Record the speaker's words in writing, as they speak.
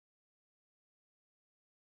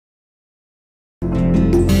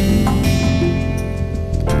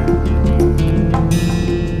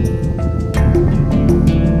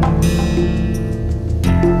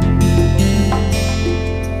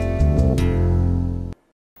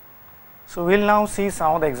So, we will now see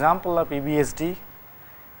some of the example of EBSD.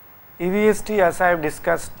 EBSD, as I have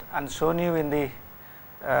discussed and shown you in the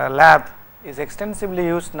lab, is extensively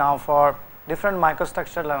used now for different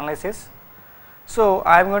microstructural analysis. So,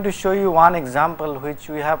 I am going to show you one example which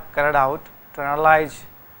we have carried out to analyze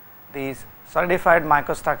the solidified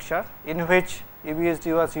microstructure, in which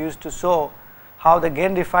EBSD was used to show how the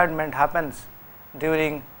gain refinement happens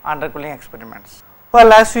during undercooling experiments.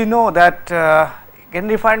 Well, as you know that gain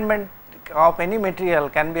refinement of any material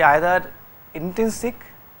can be either intrinsic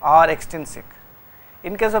or extrinsic.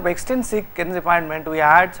 In case of extrinsic gain refinement, we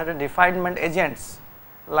add certain refinement agents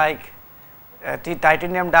like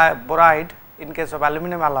titanium diboride in case of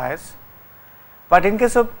aluminum alloys, but in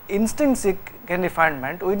case of intrinsic gain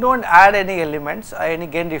refinement, we do not add any elements or any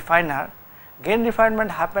gain refiner. Gain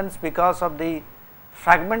refinement happens because of the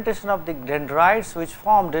fragmentation of the dendrites which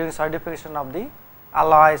form during solidification of the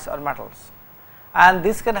alloys or metals, and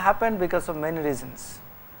this can happen because of many reasons.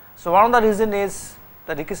 So, one of the reason is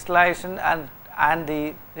the recrystallization and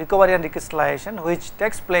the recovery and recrystallization which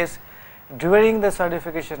takes place during the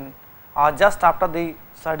solidification or just after the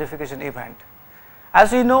solidification event.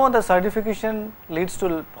 As we know, the solidification leads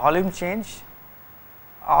to volume change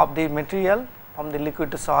of the material from the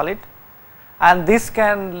liquid to solid, and this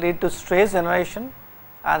can lead to stress generation,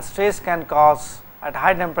 and stress can cause at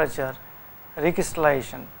high temperature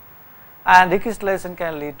recrystallization, and recrystallization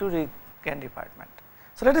can lead to gain refinement.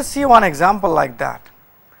 So, let us see one example like that.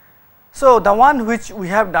 So, the one which we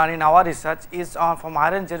have done in our research is from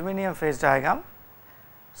iron germanium phase diagram.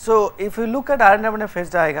 So, if you look at iron germanium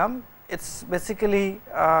phase diagram, it is basically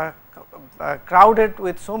crowded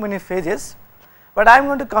with so many phases, but I am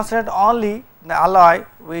going to consider only the alloy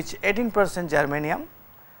which 18% germanium,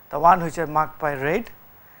 the one which I marked by red.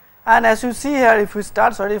 And as you see here, if we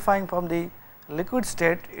start solidifying from the liquid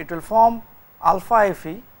state, it will form alpha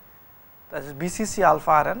Fe, that is BCC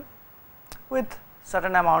alpha iron with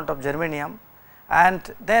certain amount of germanium,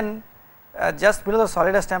 and then just below the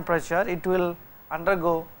solidus temperature it will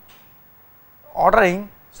undergo ordering.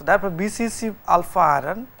 So, therefore, BCC alpha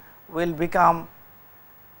iron will become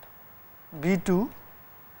B2,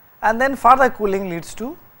 and then further cooling leads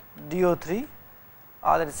to DO3,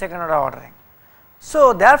 or that is second order ordering.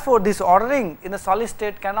 So, therefore, this ordering in the solid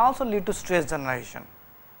state can also lead to stress generation,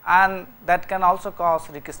 and that can also cause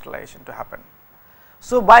recrystallization to happen.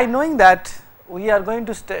 So, by knowing that, we are going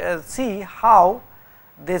to see how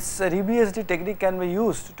this EBSD technique can be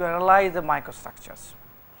used to analyze the microstructures.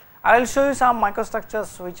 I will show you some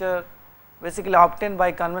microstructures which are basically obtained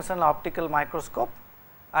by conventional optical microscope,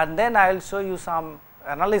 and then I will show you some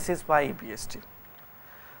analysis by EBSD.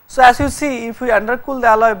 So, as you see, if we undercool the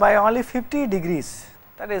alloy by only 50 degrees,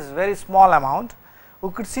 that is very small amount,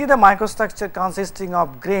 we could see the microstructure consisting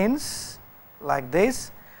of grains like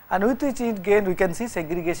this, and with each grain we can see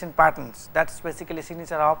segregation patterns. That is basically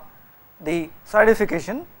signature of the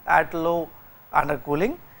solidification at low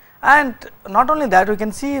undercooling. And not only that, we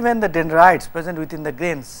can see even the dendrites present within the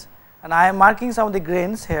grains, and I am marking some of the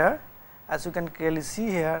grains here. As you can clearly see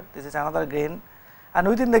here, this is another grain, and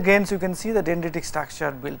within the grains you can see the dendritic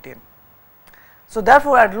structure built in. So,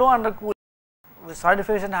 therefore, at low undercooling, the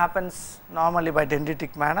solidification happens normally by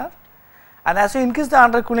dendritic manner, and as you increase the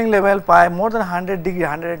undercooling level by more than 100 degree,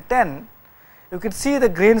 110, you can see the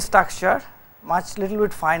grain structure much little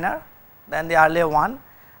bit finer than the earlier one,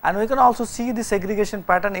 and we can also see the segregation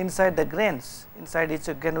pattern inside the grains, inside each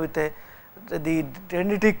grain with the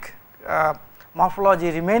dendritic morphology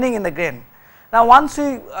remaining in the grain. Now, once we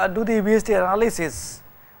do the EBSD analysis,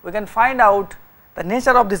 we can find out the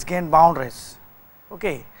nature of these gain boundaries,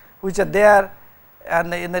 okay, which are there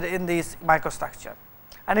and in this microstructure.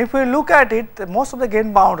 And if we look at it, most of the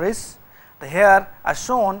gain boundaries here are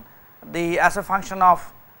shown as a function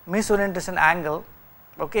of misorientation angle,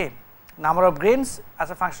 okay, number of grains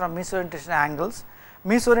as a function of misorientation angles.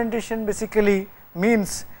 Misorientation basically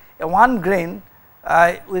means one grain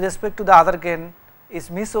with respect to the other grain is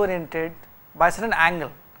misoriented by a certain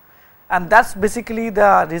angle, and that is basically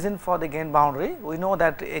the reason for the gain boundary. We know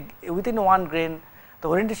that within one grain the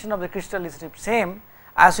orientation of the crystal is same.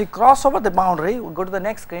 As we cross over the boundary, we go to the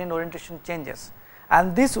next grain, orientation changes,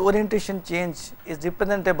 and this orientation change is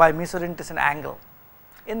represented by misorientation angle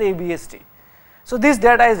in the EBSD. So, this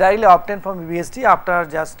data is directly obtained from EBSD after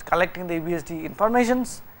just collecting the EBSD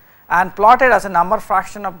informations and plotted as a number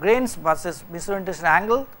fraction of grains versus misorientation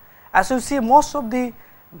angle. As you see, most of the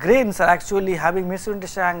grains are actually having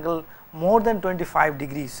misorientation angle more than 25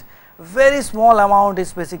 degrees, very small amount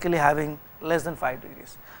is basically having less than 5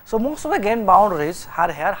 degrees. So, most of the gain boundaries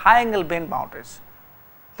are here high angle gain boundaries,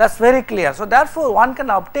 that is very clear. So, therefore, one can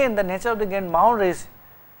obtain the nature of the gain boundaries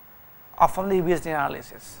from the EBSD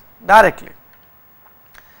analysis directly.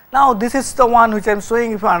 Now, this is the one which I am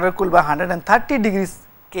showing if you undercool by 130 degrees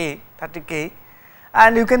K, 30 K,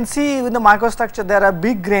 and you can see in the microstructure there are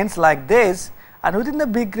big grains like this, and within the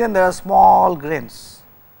big grain there are small grains.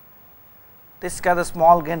 This are the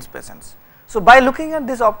small grain presence. So, by looking at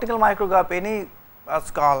this optical micrograph, any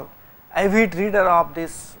what's called avid reader of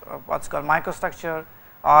this what's called microstructure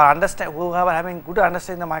or understand whoever having good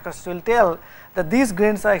understanding the microstructure will tell that these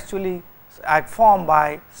grains are actually formed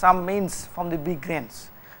by some means from the big grains.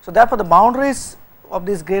 So, therefore, the boundaries of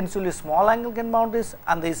these grains will be small angle grain boundaries,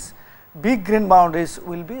 and these big grain boundaries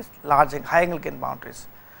will be large high angle grain boundaries.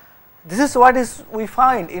 This is what is we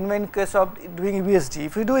find in when case of doing EBSD.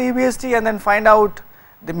 If we do EBSD and then find out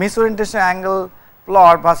the misorientation angle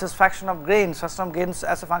plot versus fraction of grains as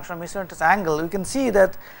a function of misorientation angle, we can see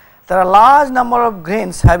that there are large number of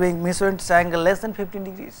grains having misorientation angle less than 15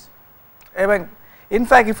 degrees. In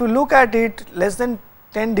fact, if you look at it less than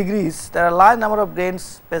 10 degrees, there are large number of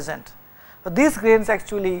grains present. So, these grains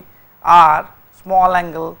actually are small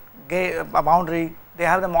angle boundary, they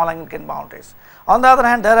have the small angle grain boundaries. On the other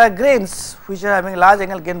hand, there are grains which are having large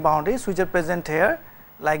angle grain boundaries which are present here,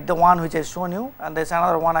 like the one which I shown you, and there is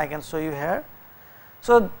another one I can show you here.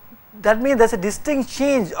 So, that means there is a distinct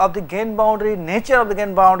change of the grain boundary, nature of the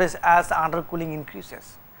grain boundaries as the undercooling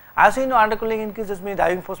increases. As we know, undercooling increases means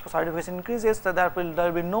driving force for solidification increases, so there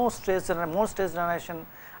will be no stress more stress generation,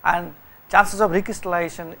 and chances of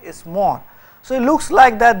recrystallization is more. So, it looks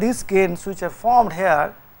like that these grains which are formed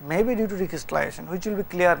here may be due to recrystallization, which will be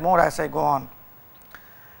clear more as I go on.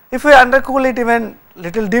 If we undercool it even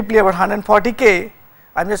little deeply about 140 K,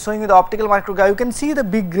 I am just showing you the optical micrograph, you can see the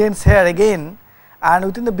big grains here again, and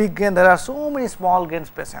within the big grain there are so many small grains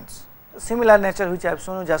present, similar nature which I have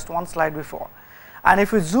shown you just one slide before. And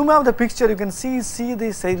if you zoom out the picture, you can see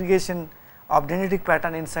the segregation of dendritic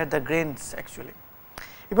pattern inside the grains actually.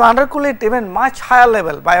 If you undercool it even much higher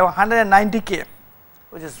level by 190 K,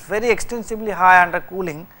 which is very extensively high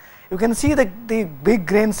undercooling, you can see the big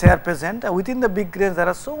grains here present, and within the big grains there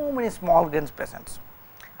are so many small grains present.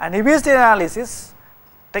 And EBSD analysis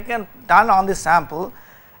done on this sample,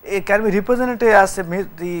 it can be represented as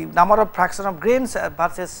the number of fraction of grains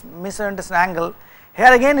versus misorientation angle.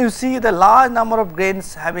 Here again you see the large number of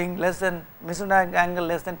grains having less than misorientation angle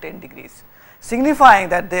less than 10 degrees, signifying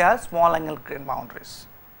that they are small angle grain boundaries.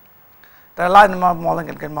 There are large number of small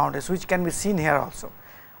angle grain boundaries which can be seen here also.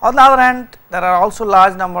 On the other hand, there are also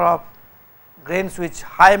large number of grains which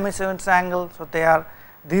high misorientation angle, so they are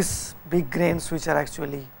these big grains which are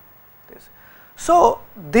actually this. So,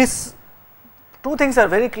 this two things are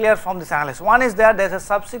very clear from this analysis. One is that there is a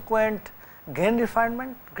subsequent grain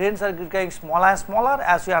refinement, grains are getting smaller and smaller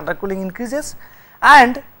as your undercooling increases,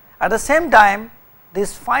 and at the same time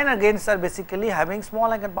these finer grains are basically having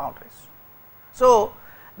small angle boundaries. So,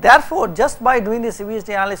 therefore, just by doing this EBSD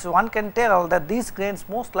analysis one can tell that these grains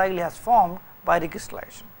most likely has formed by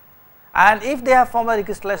recrystallization, and if they have formed by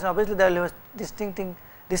recrystallization, obviously there will be a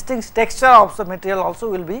distinct texture of the material also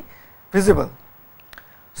will be visible.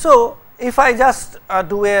 So, if I just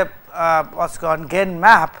do a what's called grain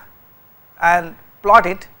map and plot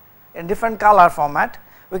it in different color format,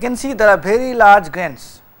 we can see there are very large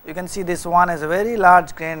grains. You can see this one is a very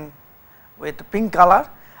large grain with pink color,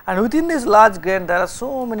 and within this large grain there are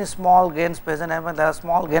so many small grains present, and there are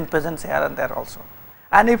small grain present here and there also.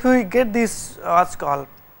 And if we get this what's called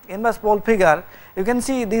inverse pole figure, you can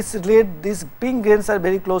see these pink grains are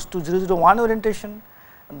very close to 001 orientation,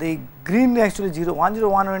 the green actually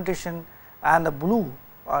 101 orientation, and the blue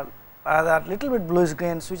or rather little bit bluish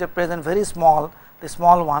grains which are present very small, the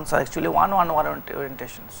small ones are actually 111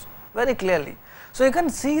 orientations very clearly. So, you can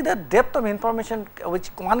see the depth of information which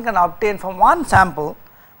one can obtain from one sample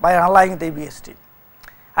by analyzing the EBSD.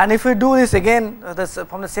 And if we do this again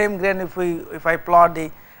from the same grain, if I plot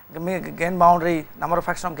the grain boundary, number of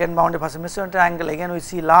fraction of grain boundary versus misorientation angle, again we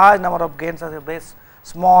see large number of grains as a base,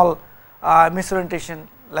 small misorientation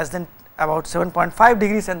less than about 7.5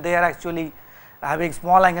 degrees, and they are actually having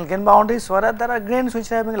small angle grain boundaries, whereas there are grains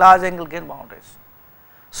which are having large angle grain boundaries.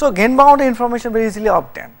 So, grain boundary information very easily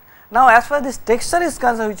obtained. Now, as far as this texture is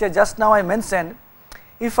concerned, which I just now I mentioned,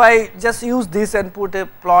 if I just use this and put a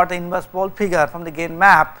plot inverse pole figure from the grain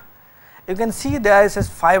map, you can see there is a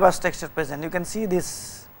fibrous texture present. You can see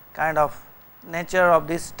this kind of nature of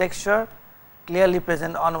this texture clearly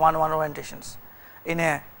present on 111 orientations in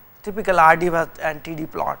a typical RD and TD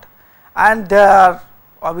plot, and there are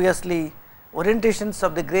obviously orientations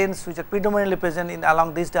of the grains which are predominantly present in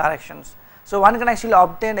along these directions. So, one can actually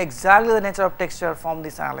obtain exactly the nature of texture from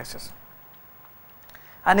this analysis.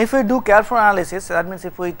 And if we do careful analysis, that means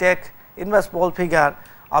if we take inverse pole figure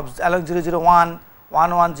of along 001,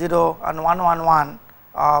 110 and 111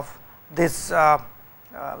 of this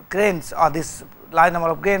grains or this large number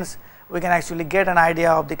of grains, we can actually get an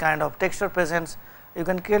idea of the kind of texture presence. You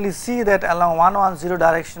can clearly see that along 110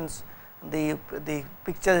 directions the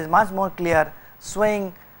picture is much more clear,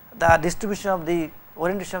 showing the distribution of the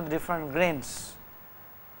orientation of the different grains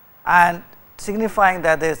and signifying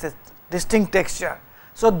that there is a distinct texture.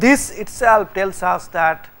 So, this itself tells us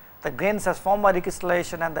that the grains has formed by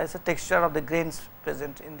recrystallization and there is a texture of the grains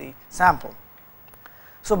present in the sample.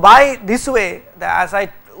 So, by this way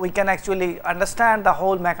we can actually understand the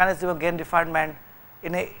whole mechanism of gain refinement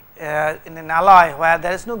in an alloy where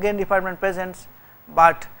there is no gain refinement present,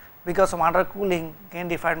 but because of undercooling gain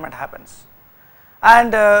refinement happens.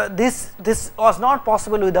 And this was not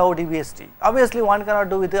possible without EBSD. Obviously, one cannot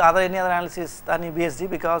do with any other analysis than EBSD,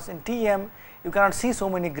 because in TEM you cannot see so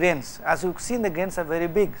many grains. As you see, the grains are very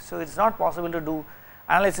big, so it is not possible to do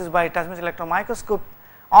analysis by transmission electron microscope.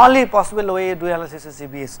 Only possible way to do analysis is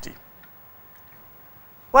EBSD.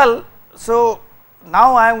 Well, so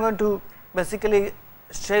now I am going to basically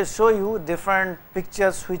show you different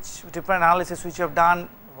pictures, different analysis which you have done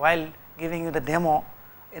while giving you the demo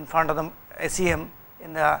in front of the SEM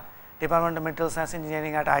in the Department of Material Science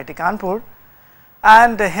Engineering at IIT Kanpur.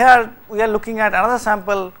 And here we are looking at another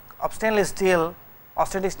sample of stainless steel,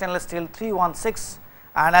 austenitic stainless steel 316,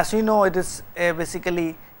 and as you know, it is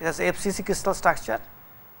basically it has FCC crystal structure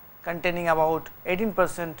containing about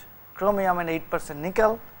 18% chromium and 8%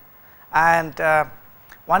 nickel, and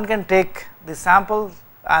one can take this sample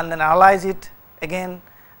and then analyze it again,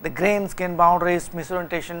 the grains, gain boundaries,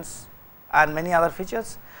 misorientations and many other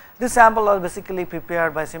features. This sample was basically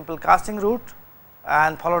prepared by simple casting route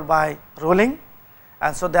and followed by rolling,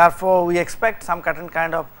 and so therefore we expect some certain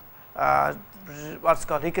kind of what is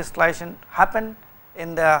called recrystallization happen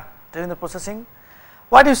in during the processing.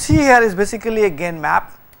 What you see here is basically a gain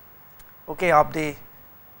map, okay, of the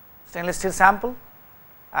stainless steel sample,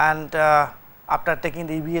 and after taking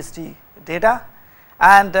the EBSD data,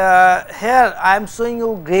 and here I am showing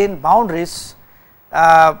you grain boundaries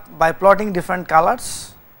by plotting different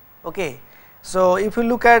colors. Okay. So, if you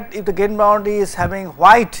look at, if the gain boundary is having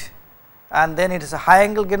white and then it is a high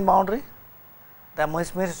angle gain boundary, the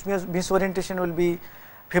misorientation will be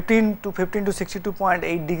 15 to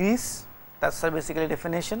 62.8 degrees, that is basically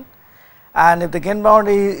definition. And if the gain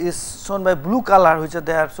boundary is shown by blue color, which are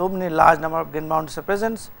there are so many large number of gain boundaries are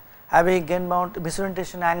present, having gain bound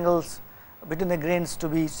misorientation angles between the grains to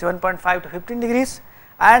be 7.5 to 15 degrees,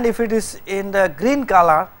 and if it is in the green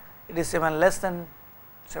color, it is even less than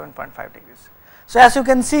 7.5 degrees. So, as you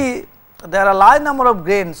can see, there are a large number of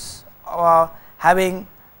grains having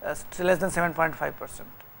less than 7.5%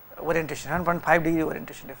 orientation, 7.5 degree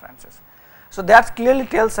orientation differences. So, that clearly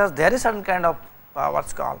tells us there is certain kind of what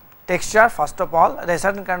is called texture. First of all, there is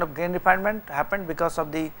certain kind of grain refinement happened because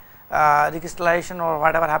of the recrystallization or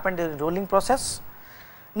whatever happened in the rolling process.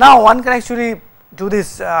 Now, one can actually do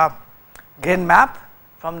this grain map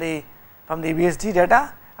from the EBSD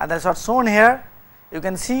data, and that is what shown here. You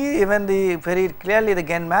can see even the very clearly the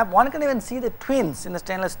gain map. One can even see the twins in the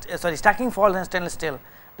stainless, stacking faults in stainless steel.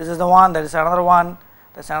 This is the one, there is another one,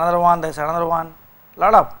 there is another one, there is another one,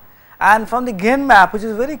 lot of. And from the gain map, which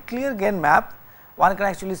is very clear gain map, one can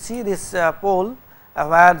actually see this pole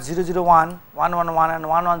where 001, 111 and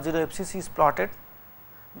 110 FCC is plotted.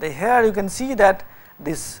 Here you can see that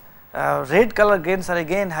this red color grains are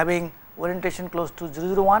again having orientation close to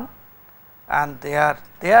 001, and they are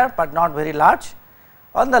there but not very large.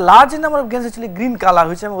 On the large number of grains actually green color,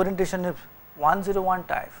 which have orientation is 101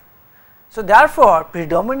 type. So, therefore,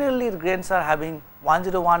 predominantly the grains are having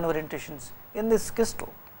 101 orientations in this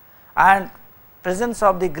crystal, and presence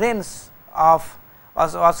of the grains of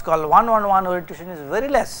what's called 111 orientation is very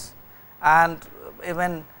less, and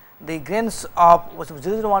even the grains of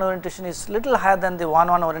 001 orientation is little higher than the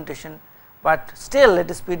 111 orientation, but still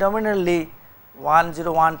it is predominantly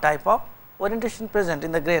 101 type of orientation present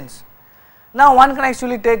in the grains. Now, one can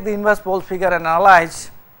actually take the inverse pole figure and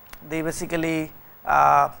analyze the basically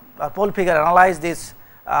pole figure, analyze this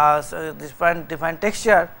different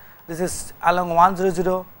texture. This is along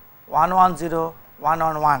 100, 110,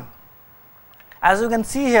 111. As you can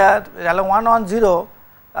see here, along 110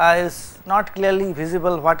 is not clearly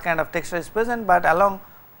visible what kind of texture is present, but along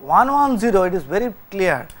 110 it is very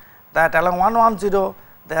clear that along 110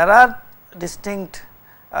 there are distinct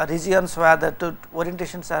regions where the two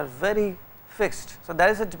orientations are very fixed. So, there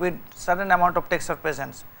is a certain amount of texture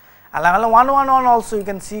presence. Along 111 also you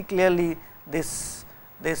can see clearly this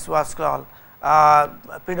was called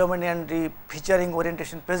predominantly featuring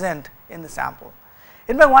orientation present in the sample.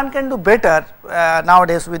 In fact, one can do better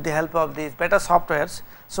nowadays with the help of these better softwares.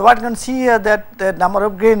 So, what you can see here that the number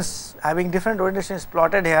of grains having different orientation is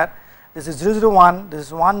plotted here. This is 001, this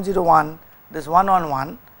is 101, this is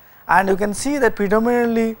 111, and you can see that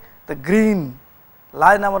predominantly the green,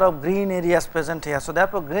 large number of green areas present here. So,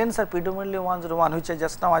 therefore, grains are predominantly 101, which I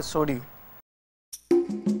just now I showed you.